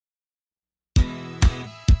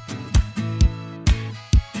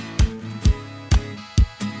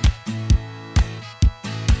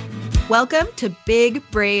Welcome to Big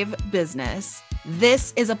Brave Business.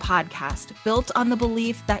 This is a podcast built on the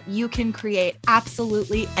belief that you can create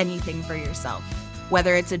absolutely anything for yourself.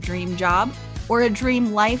 Whether it's a dream job or a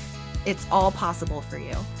dream life, it's all possible for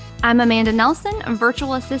you. I'm Amanda Nelson, a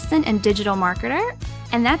virtual assistant and digital marketer,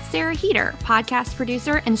 and that's Sarah Heater, podcast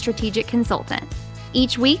producer and strategic consultant.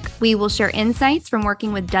 Each week, we will share insights from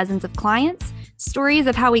working with dozens of clients, stories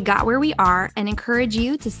of how we got where we are, and encourage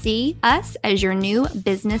you to see us as your new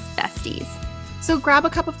business besties. So grab a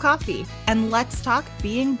cup of coffee and let's talk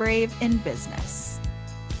being brave in business.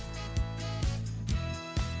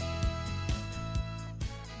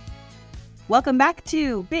 Welcome back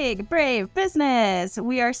to Big Brave Business.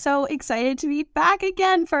 We are so excited to be back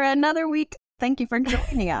again for another week. Thank you for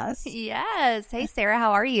joining us. Yes. Hey, Sarah,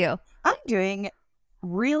 how are you? I'm doing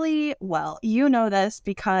really well. You know this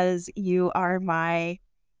because you are I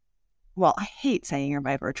hate saying you're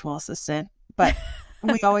my virtual assistant, but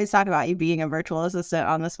we always talk about you being a virtual assistant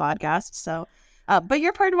on this podcast. So, but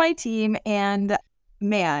you're part of my team, and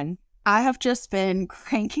man, I have just been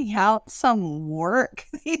cranking out some work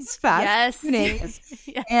these past few days.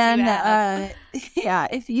 Yes, and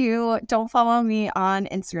if you don't follow me on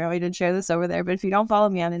Instagram, I did share this over there, but if you don't follow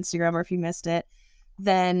me on Instagram or if you missed it,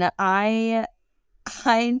 then I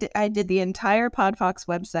did the entire PodFox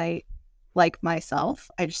website like myself.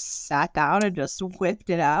 I just sat down and just whipped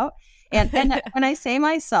it out. And when I say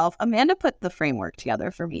myself, Amanda put the framework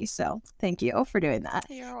together for me. So thank you for doing that.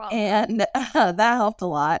 You're welcome. And that helped a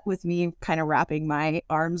lot with me kind of wrapping my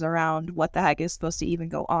arms around what the heck is supposed to even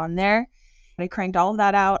go on there. I cranked all of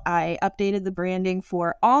that out. I updated the branding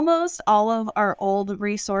for almost all of our old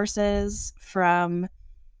resources, from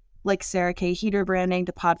like Sarah K. Heater branding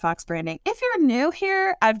to PodFox branding. If you're new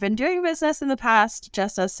here, I've been doing business in the past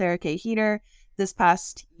just as Sarah K. Heater. This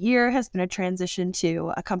past year has been a transition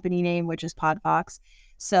to a company name, which is PodFox.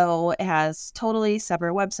 So it has totally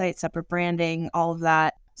separate website, separate branding, all of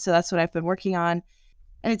that. So that's what I've been working on.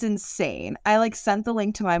 And it's insane. I sent the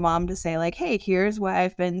link to my mom to say hey, here's why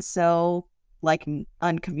I've been so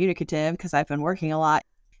uncommunicative, because I've been working a lot.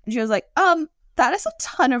 And she was like, that is a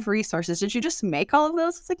ton of resources. Did you just make all of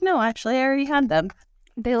those? It's like, no, actually, I already had them.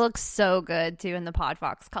 They look so good, too, in the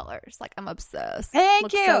PodFox colors. I'm obsessed.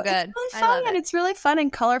 Thank you. So good. It's really fun, and it's really fun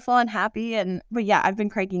and colorful and happy. But yeah, I've been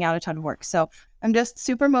cranking out a ton of work. So I'm just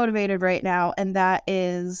super motivated right now, and that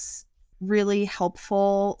is really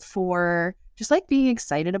helpful for just being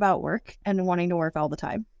excited about work and wanting to work all the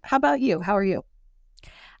time. How about you? How are you?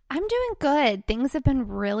 I'm doing good. Things have been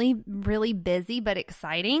really, really busy, but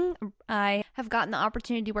exciting. I have gotten the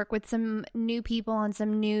opportunity to work with some new people on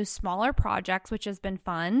some new smaller projects, which has been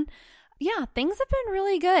fun. Yeah, things have been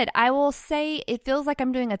really good. I will say it feels like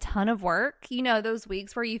I'm doing a ton of work. You know, those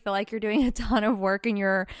weeks where you feel like you're doing a ton of work and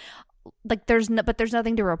you're there's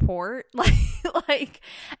nothing to report.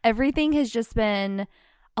 Everything has just been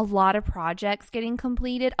a lot of projects getting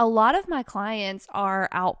completed. A lot of my clients are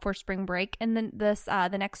out for spring break and then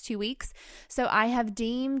the next 2 weeks. So I have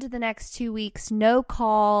deemed the next 2 weeks no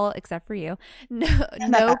call, except for you,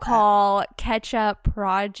 no call catch up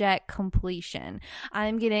project completion.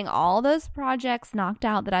 I'm getting all those projects knocked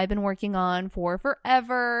out that I've been working on for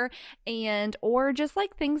forever, or just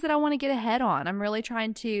things that I want to get ahead on. I'm really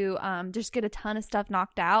trying to just get a ton of stuff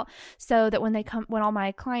knocked out so that when all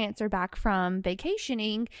my clients are back from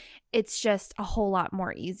vacationing, it's just a whole lot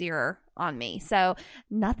more easier on me. So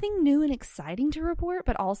nothing new and exciting to report,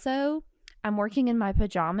 but also I'm working in my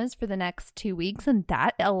pajamas for the next 2 weeks, and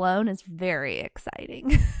that alone is very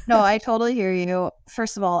exciting. No, I totally hear you.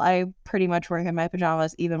 First of all, I pretty much work in my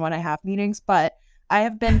pajamas even when I have meetings, but I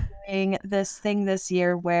have been doing this thing this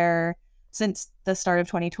year where since the start of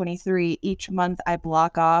 2023, each month I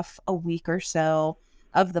block off a week or so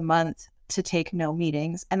of the month to take no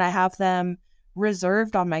meetings, and I have them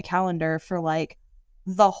reserved on my calendar for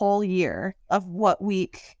the whole year of what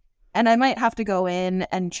week. And I might have to go in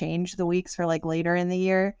and change the weeks for later in the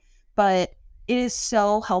year, but it is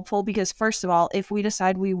so helpful because first of all, if we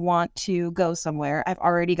decide we want to go somewhere, I've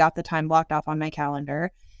already got the time blocked off on my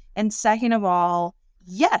calendar. And second of all,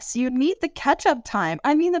 yes, you need the catch-up time.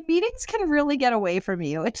 I mean, the meetings can really get away from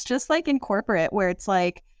you. It's just like in corporate where it's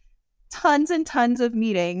tons and tons of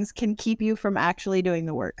meetings can keep you from actually doing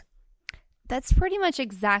the work. That's pretty much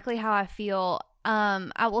exactly how I feel.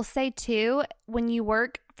 I will say too, when you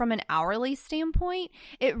work from an hourly standpoint,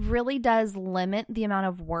 it really does limit the amount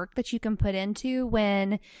of work that you can put into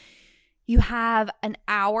when you have an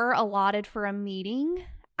hour allotted for a meeting.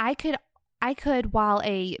 I could I could, while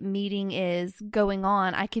a meeting is going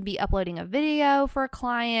on, I could be uploading a video for a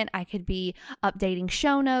client, I could be updating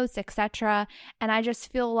show notes, etc. And I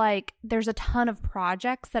just feel like there's a ton of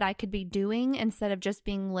projects that I could be doing instead of just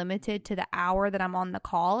being limited to the hour that I'm on the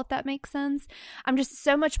call, if that makes sense. I'm just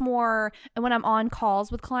so much more, and when I'm on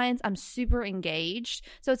calls with clients, I'm super engaged.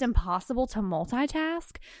 So it's impossible to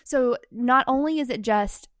multitask. So not only is it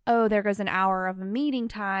just, oh, there goes an hour of a meeting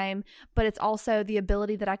time, but it's also the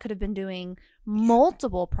ability that I could have been doing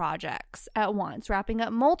multiple projects at once, wrapping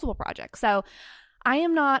up multiple projects. So I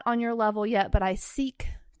am not on your level yet, but I seek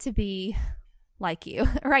to be like you.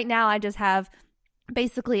 Right now, I just have,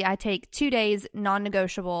 basically, I take 2 days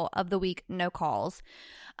non-negotiable of the week, no calls.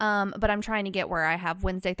 But I'm trying to get where I have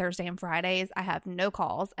Wednesday, Thursday, and Fridays, I have no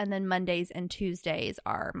calls. And then Mondays and Tuesdays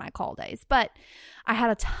are my call days. But I had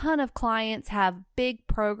a ton of clients have big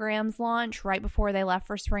programs launch right before they left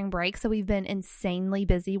for spring break. So we've been insanely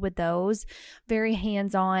busy with those, very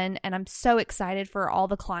hands-on. And I'm so excited for all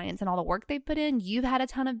the clients and all the work they put in. You've had a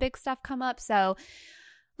ton of big stuff come up. So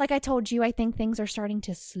like I told you, I think things are starting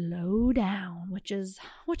to slow down, which is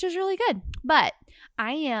really good. But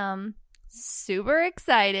I am super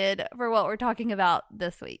excited for what we're talking about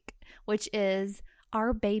this week, which is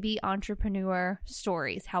our baby entrepreneur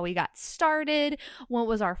stories, how we got started, what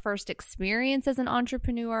was our first experience as an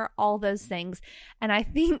entrepreneur, all those things. And I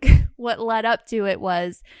think what led up to it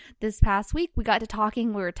was this past week, we got to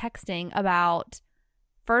talking, we were texting about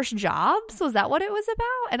first jobs. Was that what it was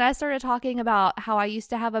about? And I started talking about how I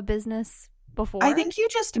used to have a business before. I think you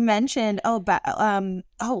just mentioned,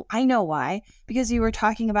 I know why. Because you were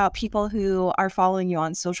talking about people who are following you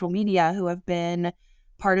on social media who have been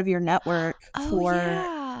part of your network for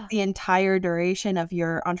the entire duration of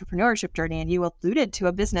your entrepreneurship journey. And you alluded to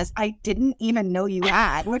a business I didn't even know you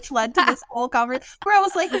had, which led to this whole conversation where I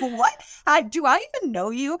was like, what? Do I even know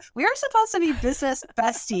you? We are supposed to be business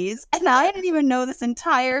besties. And I didn't even know this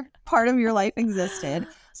entire part of your life existed.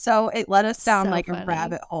 So it led us down a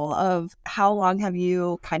rabbit hole of how long have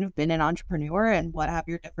you kind of been an entrepreneur and what have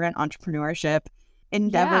your different entrepreneurship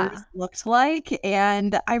endeavors looked like.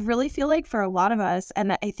 And I really feel like for a lot of us,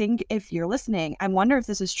 and I think if you're listening, I wonder if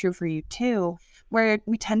this is true for you too, where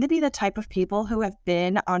we tend to be the type of people who have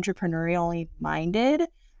been entrepreneurially minded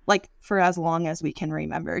like for as long as we can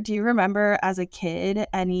remember. Do you remember as a kid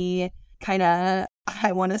any kind of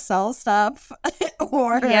I want to sell stuff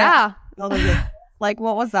or like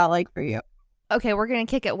what was that like for you? Okay, we're going to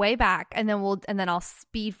kick it way back and then I'll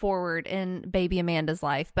speed forward in baby Amanda's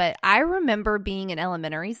life. But I remember being in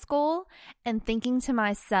elementary school and thinking to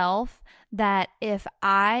myself that if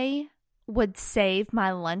I would save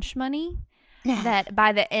my lunch money, that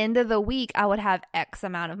by the end of the week, I would have X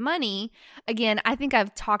amount of money. Again, I think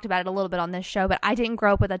I've talked about it a little bit on this show, but I didn't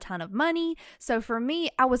grow up with a ton of money. So for me,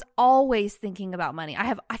 I was always thinking about money.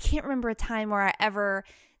 I can't remember a time where I ever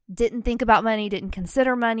didn't think about money, didn't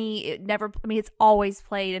consider money. It's always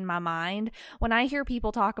played in my mind. When I hear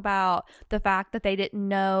people talk about the fact that they didn't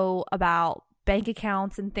know about bank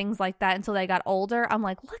accounts and things like that until they got older, I'm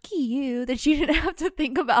like, lucky you that you didn't have to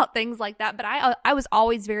think about things like that. But I was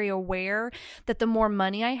always very aware that the more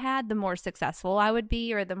money I had, the more successful I would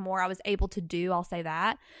be, or the more I was able to do, I'll say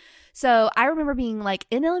that. So I remember being like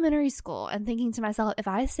in elementary school and thinking to myself, if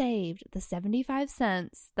I saved the 75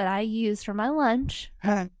 cents that I used for my lunch,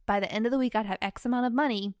 by the end of the week, I'd have X amount of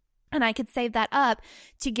money and I could save that up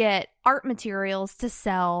to get art materials to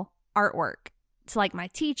sell artwork to like my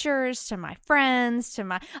teachers, to my friends,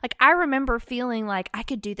 I remember feeling like I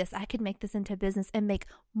could do this. I could make this into a business and make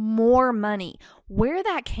more money. Where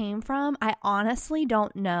that came from, I honestly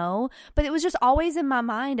don't know, but it was just always in my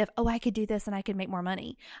mind of, I could do this and I could make more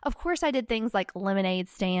money. Of course, I did things like lemonade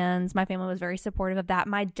stands. My family was very supportive of that.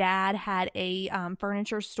 My dad had a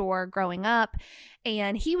furniture store growing up,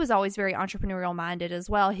 and he was always very entrepreneurial minded as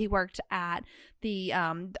well. He worked at the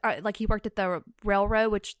railroad,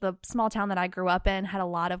 which the small town that I grew up in had a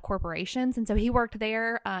lot of corporations. And so he worked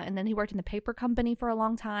there, and then he worked in the paper company for a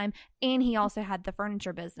long time. And he also had the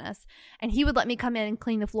furniture business, and he would let me come in and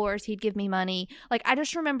clean the floors. He'd give me money. Like, I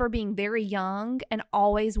just remember being very young and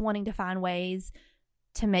always wanting to find ways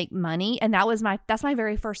to make money. And that's my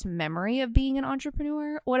very first memory of being an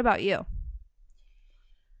entrepreneur. What about you?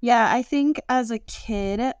 Yeah, I think as a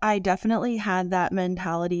kid, I definitely had that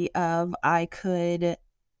mentality of I could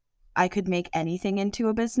make anything into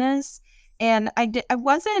a business. And I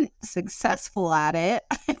wasn't successful at it.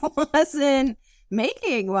 I wasn't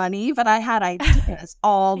making money, but I had ideas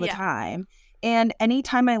all the time. And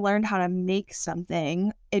anytime I learned how to make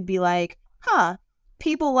something, it'd be like,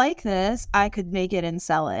 people like this. I could make it and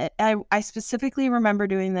sell it. I specifically remember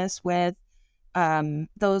doing this with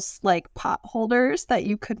those like pot holders that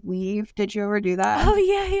you could weave. Did you ever do that? Oh,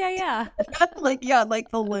 yeah. Like, yeah,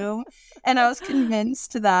 like the loom. And I was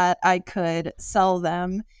convinced that I could sell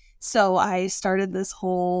them. So I started this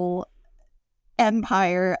whole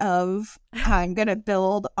empire of I'm going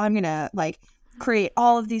to like create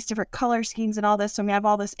all of these different color schemes and all this. So I have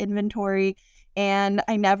all this inventory, and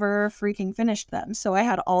I never freaking finished them. So I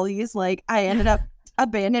had all these, like, I ended up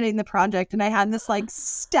abandoning the project, and I had this like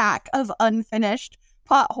stack of unfinished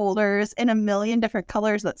pot holders in a million different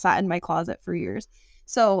colors that sat in my closet for years.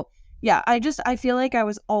 So yeah, I feel like I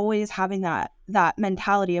was always having that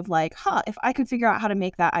mentality of like, if I could figure out how to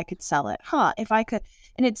make that, I could sell it. If I could.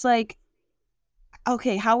 And it's like,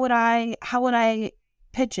 okay, how would I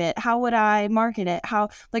pitch it? How would I market it? I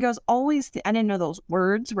was always, I didn't know those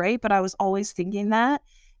words, right? But I was always thinking that.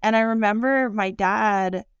 And I remember my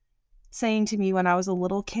dad saying to me when I was a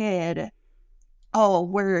little kid, oh,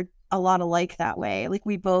 we're a lot alike that way. Like,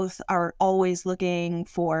 we both are always looking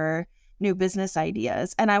for new business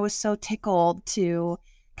ideas. And I was so tickled to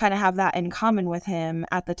kind of have that in common with him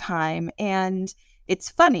at the time. And it's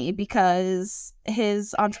funny because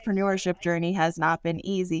his entrepreneurship journey has not been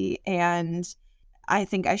easy. And I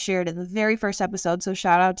think I shared in the very first episode, so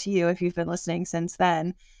shout out to you if you've been listening since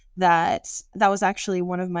then, that was actually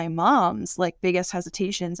one of my mom's like biggest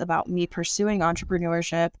hesitations about me pursuing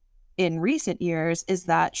entrepreneurship in recent years, is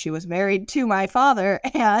that she was married to my father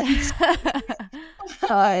and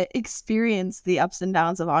experienced the ups and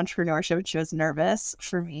downs of entrepreneurship, and she was nervous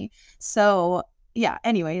for me. So yeah,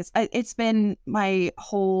 anyways, it's my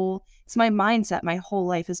mindset my whole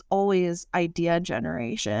life is always idea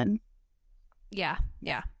generation. Yeah.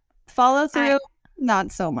 Follow through,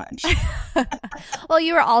 not so much. Well,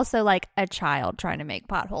 you were also like a child trying to make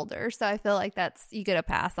pot holders, so I feel like you get a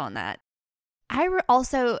pass on that. I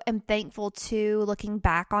also am thankful too, looking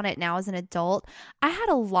back on it now as an adult. I had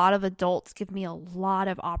a lot of adults give me a lot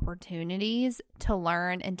of opportunities to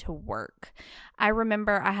learn and to work. I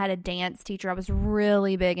remember I had a dance teacher. I was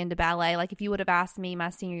really big into ballet. Like, if you would have asked me my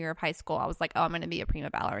senior year of high school, I was like, oh, I'm going to be a prima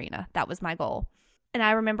ballerina. That was my goal. And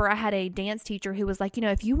I remember I had a dance teacher who was like,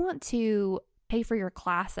 if you want to pay for your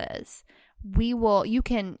classes, you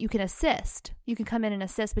can assist. You can come in and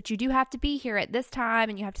assist, but you do have to be here at this time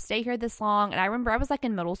and you have to stay here this long. And I remember I was like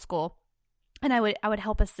in middle school, and I would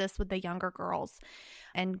help assist with the younger girls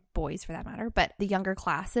and boys for that matter, but the younger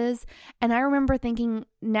classes. And I remember thinking,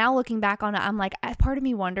 now looking back on it, I'm like, part of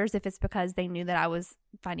me wonders if it's because they knew that I was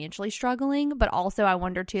financially struggling, but also I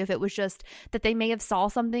wonder too if it was just that they may have saw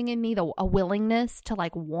something in me, a willingness to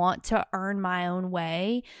like want to earn my own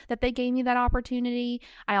way, that they gave me that opportunity.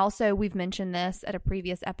 I also, we've mentioned this at a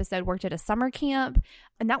previous episode, worked at a summer camp,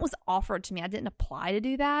 and that was offered to me. I didn't apply to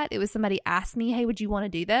do that. It was somebody asked me, hey, would you want to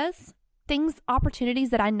do this?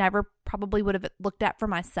 Opportunities that I never probably would have looked at for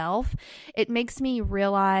myself. It makes me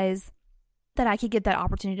realize that I could give that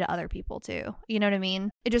opportunity to other people too. You know what I mean?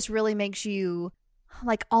 It just really makes you,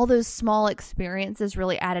 like, all those small experiences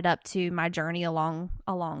really added up to my journey along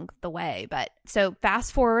the way. But so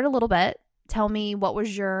fast forward a little bit, tell me, what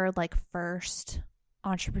was your like first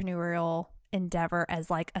entrepreneurial endeavor as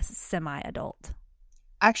like a semi-adult?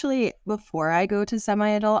 Actually, before I go to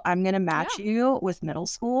semi-adult, I'm going to match you with middle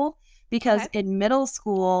school. Because in middle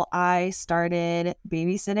school, I started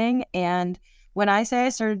babysitting. And when I say I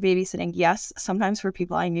started babysitting, yes, sometimes for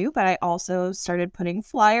people I knew, but I also started putting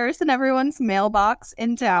flyers in everyone's mailbox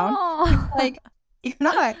in town. Like, you're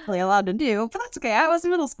not actually allowed to do, but that's okay. I was a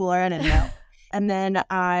middle schooler. I didn't know. And then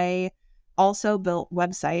I also built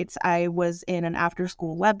websites. I was in an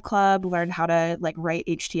after-school web club, learned how to like write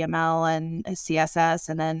HTML and CSS,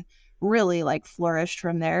 and then really like flourished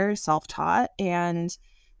from there, self-taught. And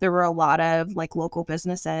there were a lot of like local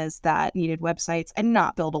businesses that needed websites, and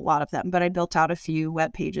not build a lot of them, but I built out a few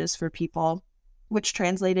web pages for people, which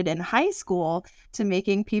translated in high school to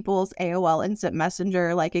making people's AOL Instant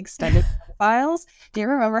Messenger like extended profiles. Do you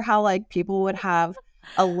remember how like people would have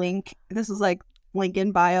a link? This was like link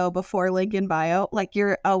in bio before link in bio. Like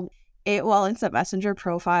your AOL Instant Messenger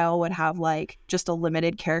profile would have like just a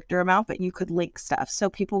limited character amount, but you could link stuff. So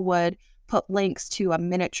people would put links to a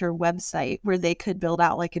miniature website where they could build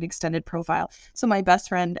out like an extended profile. So my best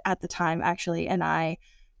friend at the time actually and I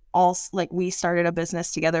also, like, we started a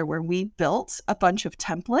business together where we built a bunch of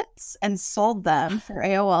templates and sold them for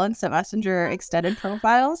AOL Instant Messenger extended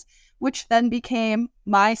profiles, which then became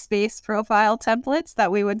MySpace profile templates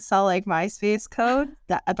that we would sell like MySpace code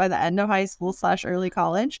that by the end of high school / early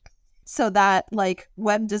college. So that like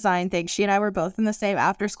web design thing, she and I were both in the same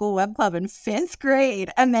after school web club in 5th grade.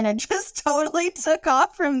 And then it just totally took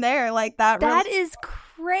off from there. Like that is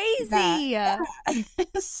crazy.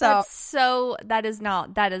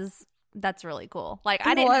 That's really cool. Like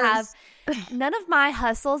I didn't have none of my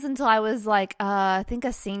hustles until I was like, I think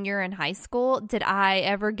a senior in high school. Did I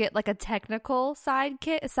ever get like a technical side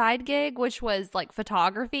gig, which was like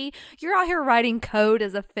photography? You're out here writing code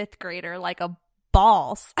as a fifth grader, like a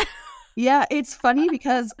boss. Yeah, it's funny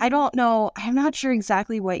because I don't know. I'm not sure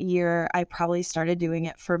exactly what year I probably started doing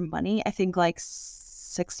it for money. I think like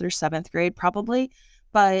 6th or 7th grade probably.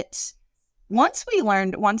 But once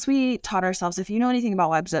we taught ourselves, if you know anything about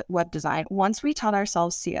web design, once we taught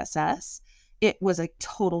ourselves CSS, it was a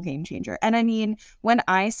total game changer. And I mean, when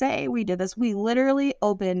I say we did this, we literally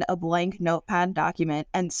opened a blank notepad document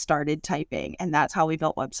and started typing. And that's how we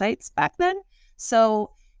built websites back then.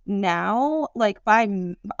 So now, like by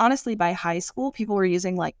high school, people were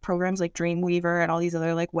using like programs like Dreamweaver and all these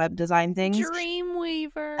other like web design things.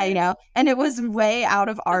 Dreamweaver. I know. And it was way out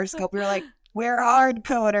of our scope. We were like, we're hard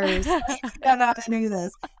coders. We don't know how to do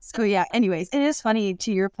this. So yeah, anyways, it is funny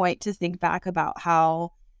to your point to think back about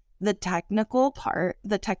how the technology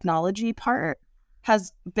part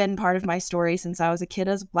has been part of my story since I was a kid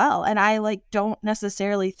as well. And I like don't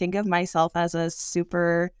necessarily think of myself as a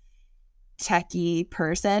super techie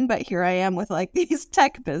person, but here I am with like these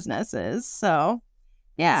tech businesses. So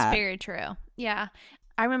yeah. It's very true. Yeah.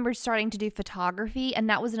 I remember starting to do photography, and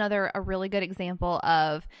that was a really good example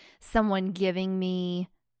of someone giving me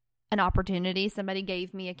an opportunity. Somebody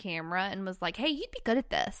gave me a camera and was like, hey, you'd be good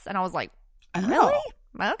at this. And I was like, really?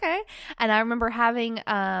 Okay. And I remember having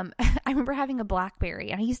a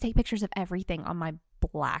BlackBerry, and I used to take pictures of everything on my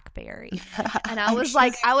BlackBerry. And I was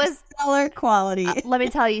like, stellar quality. Let me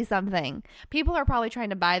tell you something. People are probably trying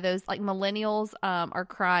to buy those, like millennials are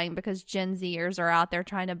crying because Gen Zers are out there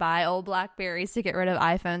trying to buy old BlackBerries to get rid of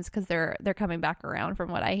iPhones because they're coming back around from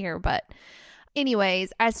what I hear. But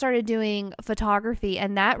anyways, I started doing photography,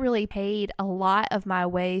 and that really paid a lot of my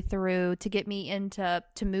way through to get me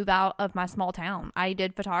to move out of my small town. I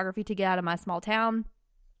did photography to get out of my small town,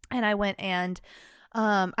 and I went and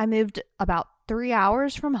I moved about 3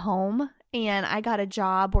 hours from home, and I got a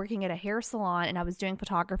job working at a hair salon, and I was doing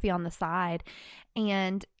photography on the side.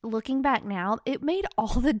 And looking back now, it made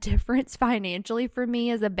all the difference financially for me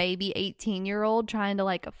as a baby 18-year-old trying to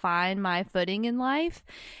like find my footing in life.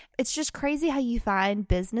 It's just crazy how you find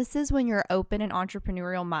businesses when you're open and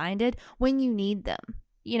entrepreneurial minded when you need them.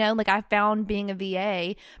 You know, like I found being a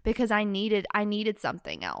VA because I needed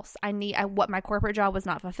something else. What my corporate job was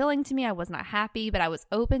not fulfilling to me. I was not happy, but I was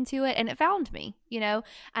open to it, and it found me, you know.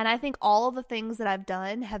 And I think all of the things that I've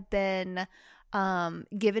done have been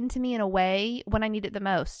given to me in a way when I need it the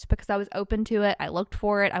most, because I was open to it. I looked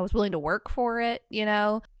for it. I was willing to work for it, you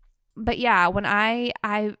know. But yeah, when I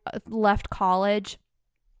left college,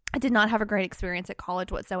 I did not have a great experience at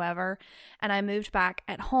college whatsoever. And I moved back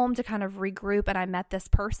at home to kind of regroup. And I met this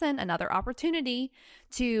person, another opportunity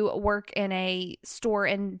to work in a store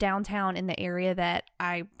in downtown in the area that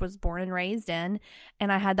I was born and raised in.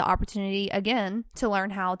 And I had the opportunity again to learn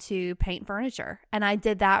how to paint furniture. And I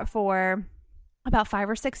did that for about 5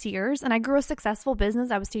 or 6 years. And I grew a successful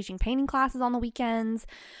business. I was teaching painting classes on the weekends.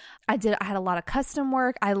 I had a lot of custom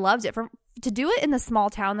work. I loved it. To do it in the small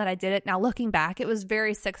town that I did it, now looking back, it was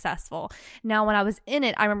very successful. Now, when I was in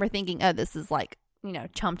it, I remember thinking, oh, this is like, you know,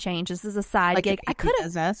 chump change. This is a side gig. I could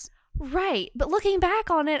have. Right. But looking back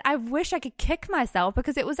on it, I wish I could kick myself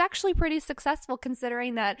because it was actually pretty successful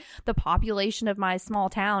considering that the population of my small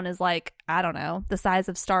town is like, I don't know, the size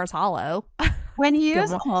of Stars Hollow. When you,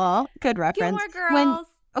 good reference. Gilmore Girls.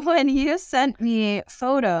 When you sent me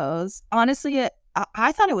photos, honestly,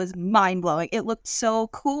 I thought it was mind-blowing. It looked so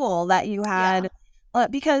cool that you had,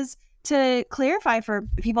 because to clarify for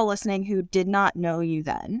people listening who did not know you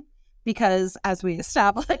then, because as we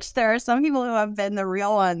established, there are some people who have been the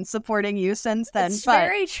real ones supporting you since then. It's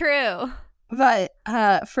very true. But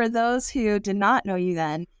for those who did not know you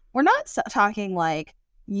then, we're not talking like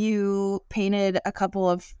you painted a couple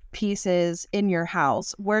of pieces in your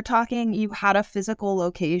house. We're talking you had a physical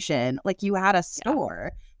location, like you had a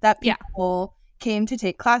store that people came to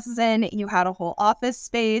take classes in. You had a whole office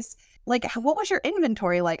space. Like, what was your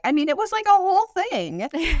inventory like? I mean, it was like a whole thing.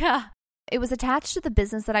 Yeah. It was attached to the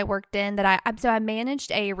business that I worked in so I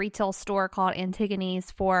managed a retail store called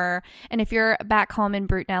Antigone's and if you're back home in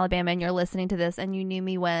Bruton, Alabama and you're listening to this and you knew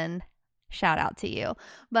me when, Shout out to you.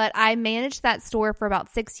 But I managed that store for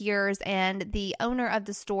about 6 years, and the owner of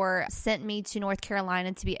the store sent me to North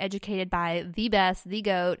Carolina to be educated by the best, the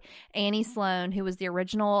GOAT, Annie Sloan, who was the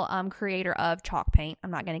original creator of chalk paint.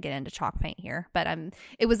 I'm not going to get into chalk paint here, but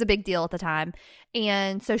it was a big deal at the time.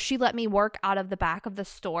 And so she let me work out of the back of the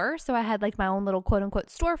store. So I had like my own little quote unquote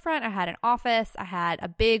storefront. I had an office. I had a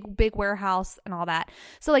big warehouse and all that.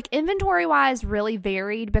 So like inventory wise really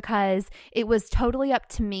varied because it was totally up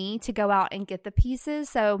to me to go out and get the pieces.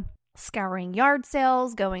 So scouring yard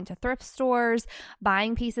sales, going to thrift stores,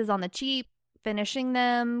 buying pieces on the cheap, finishing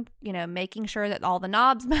them, making sure that all the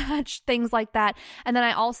knobs match, things like that. And then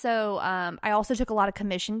I also took a lot of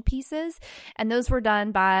commission pieces, and those were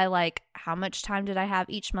done by like how much time did I have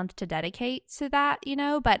each month to dedicate to that,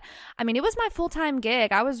 but I mean, it was my full-time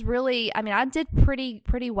gig. I did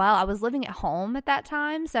pretty well. I was living at home at that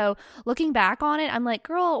time. So looking back on it, I'm like,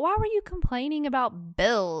 girl, why were you complaining about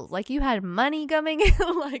bills? Like you had money coming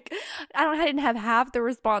in. Like I didn't have half the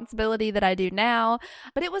responsibility that I do now,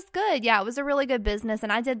 but it was good. Yeah, it was a really good business,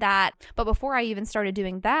 and I did that. But before I even started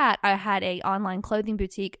doing that, I had a online clothing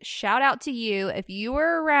boutique. Shout out to you if you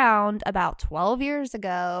were around about 12 years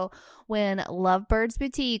ago when Lovebirds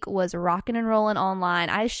Boutique was rocking and rolling online.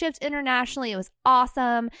 I shipped internationally. It was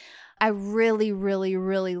awesome. I really, really,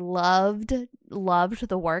 really loved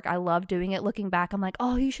the work. I loved doing it. Looking back, I'm like,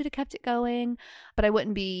 oh, you should have kept it going. But I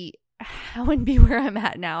wouldn't be where I'm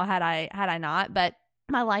at now had I not. But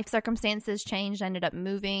my life circumstances changed. I ended up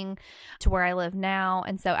moving to where I live now.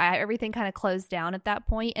 And so everything kind of closed down at that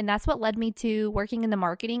point. And that's what led me to working in the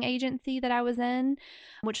marketing agency that I was in,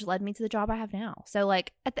 which led me to the job I have now. So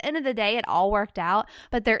like at the end of the day, it all worked out,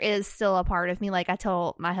 but there is still a part of me. Like I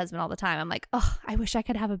tell my husband all the time, I'm like, oh, I wish I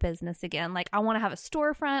could have a business again. Like I want to have a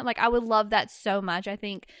storefront. Like I would love that so much. I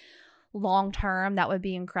think long term that would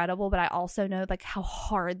be incredible, but I also know like how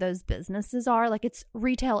hard those businesses are. Like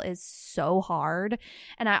retail is so hard.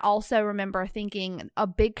 And I also remember thinking a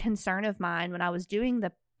big concern of mine when I was doing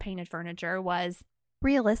the painted furniture was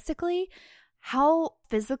realistically, how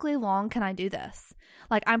physically long can I do this?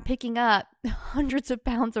 Like I'm picking up hundreds of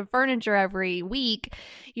pounds of furniture every week.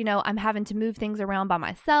 I'm having to move things around by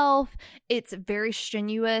myself. It's very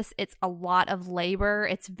strenuous. It's a lot of labor.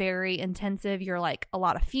 It's very intensive. You're like a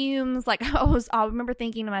lot of fumes. Like I remember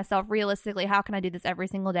thinking to myself, realistically, how can I do this every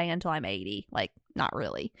single day until I'm 80? Like not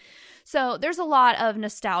really. So there's a lot of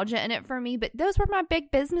nostalgia in it for me, but those were my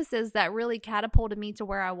big businesses that really catapulted me to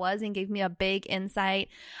where I was and gave me a big insight.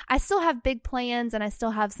 I still have big plans and I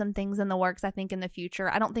still have some things in the works, I think, in the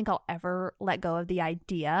future. I don't think I'll ever let go of the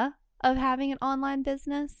idea of having an online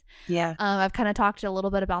business. Yeah. I've kind of talked a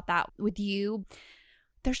little bit about that with you.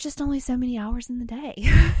 There's just only so many hours in the day.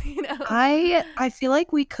 I feel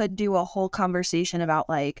like we could do a whole conversation about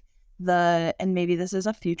like and maybe this is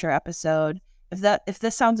a future episode. If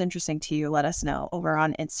this sounds interesting to you, let us know over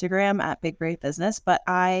on Instagram at Big Brave Business. But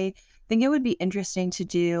I think it would be interesting to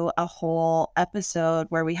do a whole episode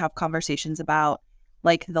where we have conversations about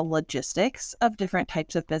like the logistics of different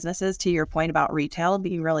types of businesses, to your point about retail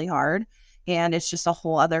being really hard. And it's just a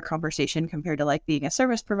whole other conversation compared to like being a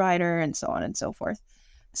service provider and so on and so forth.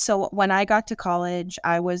 So when I got to college,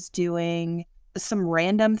 I was doing some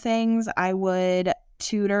random things. I would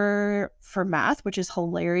tutor for math, which is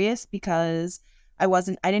hilarious because I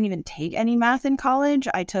didn't even take any math in college.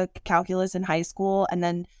 I took calculus in high school, and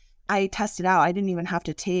then I tested out. I didn't even have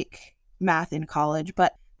to take math in college,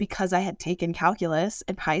 but because I had taken calculus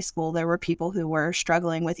in high school, there were people who were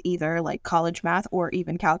struggling with either like college math or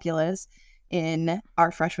even calculus in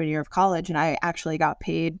our freshman year of college. And I actually got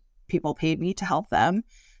paid. People paid me to help them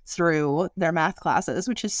through their math classes,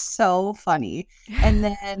 which is so funny. And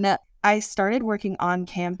then I started working on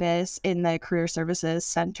campus in the Career Services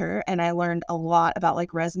Center, and I learned a lot about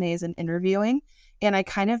like resumes and interviewing. And I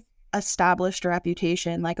kind of established a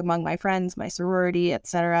reputation like among my friends, my sorority,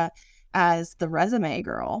 etc., as the resume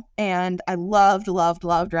girl. And I loved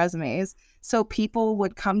resumes. So people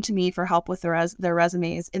would come to me for help with their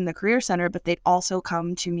resumes in the Career Center, but they'd also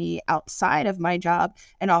come to me outside of my job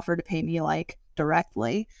and offer to pay me like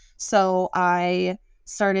directly. So I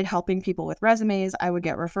started helping people with resumes. I would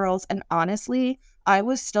get referrals. And honestly, I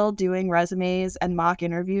was still doing resumes and mock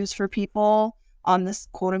interviews for people on this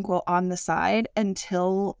quote unquote on the side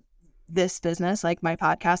until this business, like my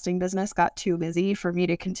podcasting business, got too busy for me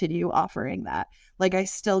to continue offering that. Like I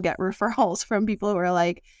still get referrals from people who are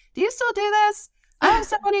like, do you still do this? I have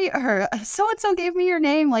somebody, or so-and-so gave me your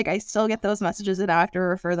name. Like I still get those messages and I have to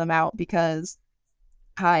refer them out because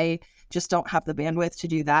I just don't have the bandwidth to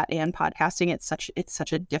do that and podcasting. It's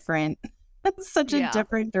such a different a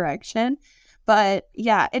different direction. But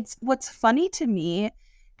yeah, it's what's funny to me,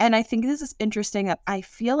 And I think this is interesting. I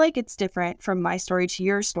feel like it's different from my story to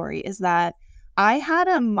your story, is that I had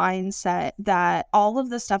a mindset that all of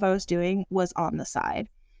the stuff I was doing was on the side.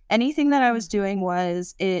 Anything that I was doing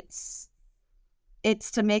was it's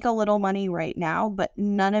to make a little money right now, but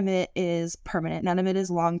none of it is permanent. None of it is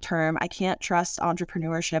long term. I can't trust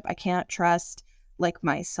entrepreneurship. I can't trust like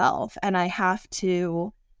myself. And I have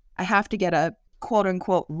to get a quote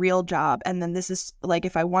unquote real job. And then this is like,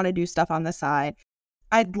 if I want to do stuff on the side,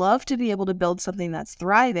 I'd love to be able to build something that's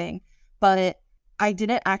thriving, but I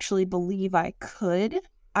didn't actually believe I could.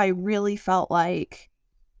 I really felt like,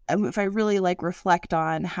 if I really like reflect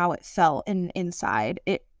on how it felt inside,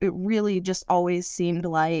 it really just always seemed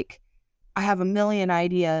like I have a million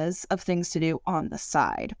ideas of things to do on the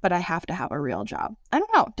side, but I have to have a real job. I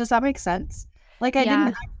don't know. Does that make sense? Like, I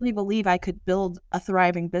didn't actually believe I could build a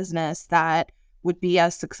thriving business that would be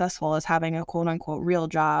as successful as having a quote unquote real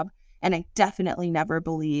job. And I definitely never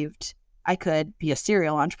believed I could be a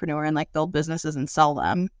serial entrepreneur and like build businesses and sell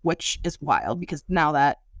them, which is wild because now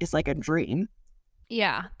that is like a dream.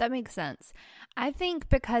 Yeah, that makes sense. I think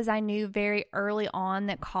because I knew very early on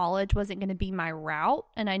that college wasn't going to be my route,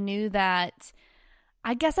 and I knew that,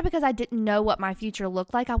 I guess because I didn't know what my future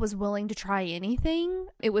looked like, I was willing to try anything.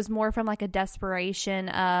 It was more from like a desperation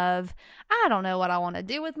of, I don't know what I want to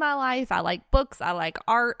do with my life. I like books, I like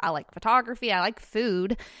art, I like photography, I like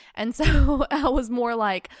food. And so I was more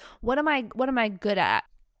like, what am I good at?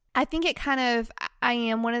 I think I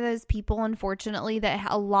am one of those people, unfortunately, that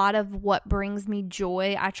a lot of what brings me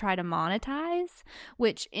joy, I try to monetize,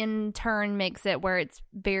 which in turn makes it where it's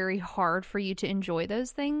very hard for you to enjoy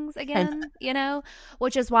those things again,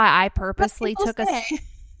 which is why I purposely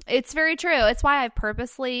it's very true. It's why I've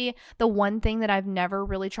purposely, the one thing that I've never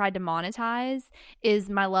really tried to monetize is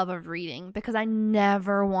my love of reading, because I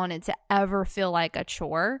never wanted to ever feel like a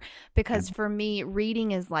chore, because for me,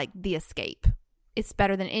 reading is like the escape. It's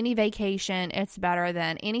better than any vacation. It's better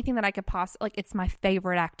than anything that I could possibly, like, it's my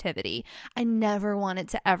favorite activity. I never want it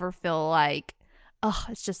to ever feel like, oh,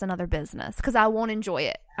 it's just another business, because I won't enjoy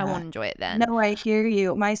it. I won't enjoy it then. No, I hear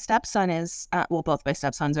you. My stepson is, both my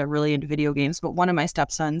stepsons are really into video games, but one of my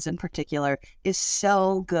stepsons in particular is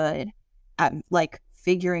so good at like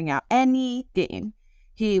figuring out any game.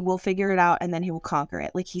 He will figure it out and then he will conquer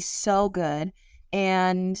it. Like, he's so good.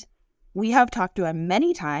 And we have talked to him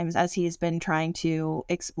many times as he's been trying to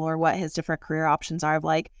explore what his different career options are, of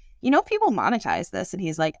like, people monetize this. And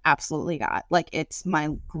he's like, absolutely not. Like, it's my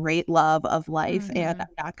great love of life, and I'm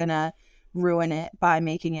not going to ruin it by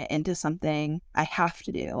making it into something I have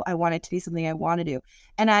to do. I want it to be something I want to do.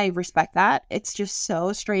 And I respect that. It's just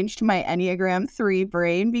so strange to my Enneagram 3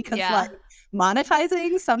 brain, because like,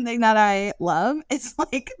 monetizing something that I love is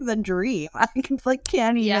like the dream. I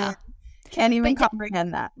can't even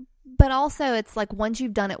comprehend that. But also, it's like, once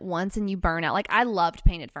you've done it once and you burn out. Like, I loved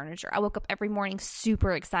painted furniture. I woke up every morning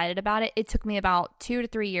super excited about it. It took me about 2 to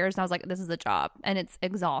 3 years, and I was like, this is a job, and it's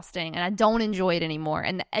exhausting, and I don't enjoy it anymore.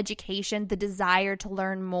 And the education, the desire to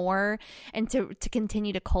learn more and to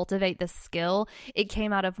continue to cultivate the skill, it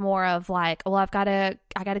came out of more of like, well, I got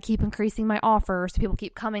to keep increasing my offer so people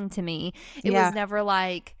keep coming to me. It was never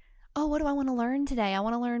like, oh, what do I want to learn today? I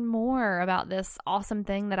want to learn more about this awesome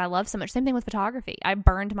thing that I love so much. Same thing with photography. I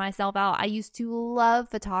burned myself out. I used to love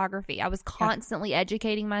photography. I was constantly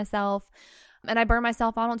educating myself, and I burned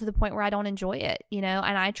myself out to the point where I don't enjoy it, and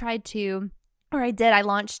I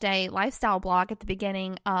launched a lifestyle blog at the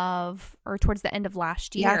beginning of, or towards the end of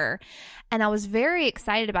last year. And I was very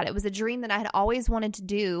excited about it. It was a dream that I had always wanted to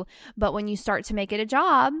do. But when you start to make it a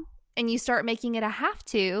job, and you start making it I have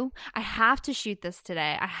to shoot this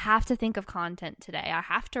today. I have to think of content today. I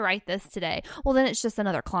have to write this today. Well, then it's just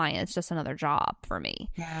another client. It's just another job for me.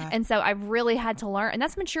 Yeah. And so I really had to learn. And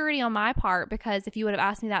that's maturity on my part, because if you would have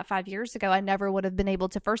asked me that 5 years ago, I never would have been able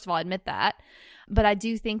to, first of all, admit that. But I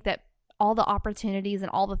do think that all the opportunities and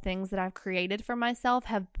all the things that I've created for myself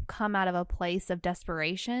have come out of a place of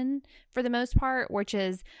desperation for the most part, which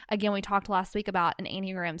is, again, we talked last week about an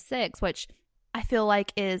Enneagram 6, which I feel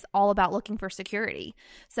like is all about looking for security.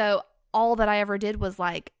 So all that I ever did was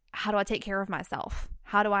like, how do I take care of myself?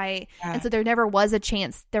 How do I, and so there never was a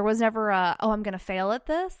chance. There was never I'm going to fail at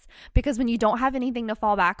this, because when you don't have anything to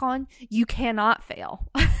fall back on, you cannot fail.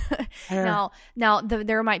 Now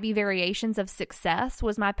there might be variations of success.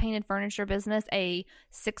 Was my painted furniture business a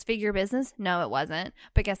 6-figure business? No, it wasn't.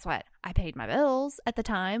 But guess what? I paid my bills at the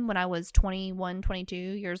time when I was 21, 22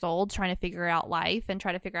 years old, trying to figure out life and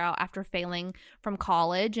try to figure out, after failing from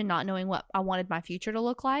college and not knowing what I wanted my future to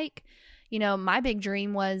look like. My big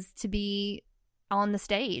dream was to be on the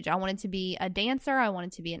stage. I wanted to be a dancer. I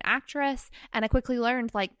wanted to be an actress. And I quickly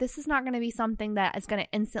learned, like, this is not going to be something that is going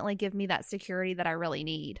to instantly give me that security that I really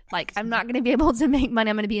need. Like, I'm not going to be able to make money.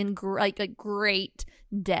 I'm going to be in great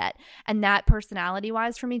debt. And that personality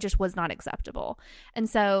wise for me just was not acceptable. And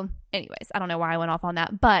so anyways, I don't know why I went off on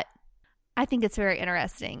that, but I think it's very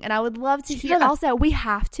interesting. And I would love to hear also, we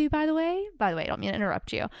have to, by the way, I don't mean to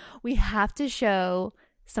interrupt you. We have to show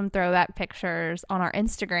some throwback pictures on our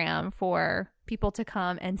Instagram for people to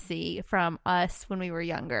come and see from us when we were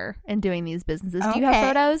younger and doing these businesses. Do you have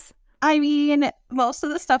photos? I mean, most of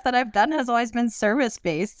the stuff that I've done has always been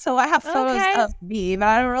service-based. So I have photos of me, but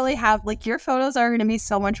I don't really have, like, your photos are going to be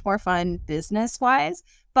so much more fun business-wise.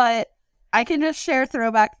 But I can just share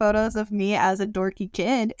throwback photos of me as a dorky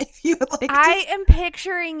kid if you would like. I am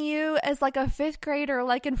picturing you as like a 5th grader,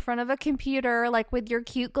 like in front of a computer, like with your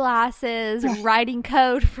cute glasses, writing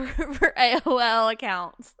code for AOL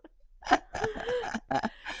accounts.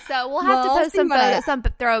 So we'll have to post some photos, some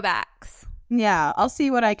throwbacks. Yeah, I'll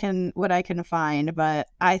see what I can find, but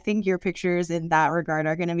I think your pictures in that regard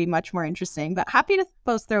are going to be much more interesting. But happy to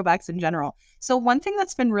post throwbacks in general. So one thing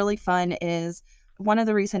that's been really fun is one of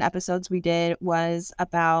the recent episodes we did was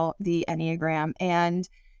about the Enneagram. And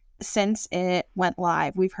since it went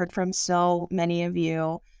live, we've heard from so many of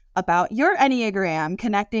you about your Enneagram,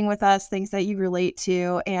 connecting with us, things that you relate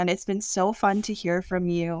to. And it's been so fun to hear from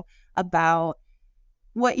you about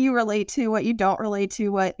what you relate to, what you don't relate to,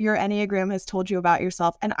 what your Enneagram has told you about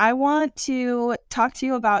yourself. And I want to talk to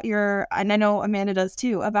you about and I know Amanda does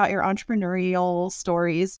too, about your entrepreneurial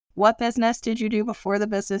stories. What business did you do before the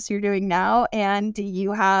business you're doing now? And do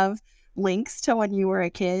you have links to when you were a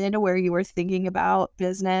kid where you were thinking about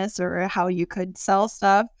business or how you could sell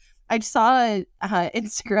stuff? I saw an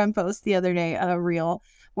Instagram post the other day, a reel,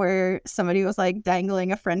 where somebody was like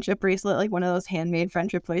dangling a friendship bracelet, like one of those handmade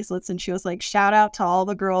friendship bracelets. And she was like, shout out to all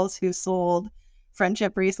the girls who sold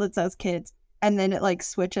friendship bracelets as kids. And then it like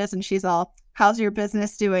switches and she's all, how's your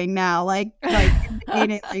business doing now? Like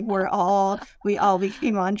we all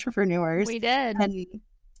became entrepreneurs. We did. And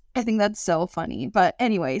I think that's so funny. But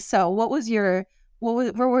anyway, so what were your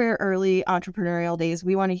early entrepreneurial days?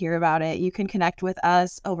 We want to hear about it. You can connect with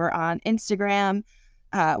us over on Instagram.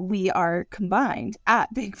 We are combined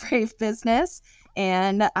at Big Brave Business,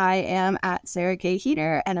 and I am at Sarah K.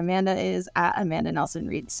 Heater, and Amanda is at Amanda Nelson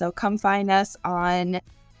Reed. So come find us on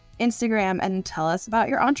Instagram and tell us about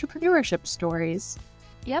your entrepreneurship stories.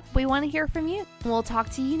 Yep, we want to hear from you. We'll talk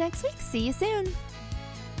to you next week. See you soon.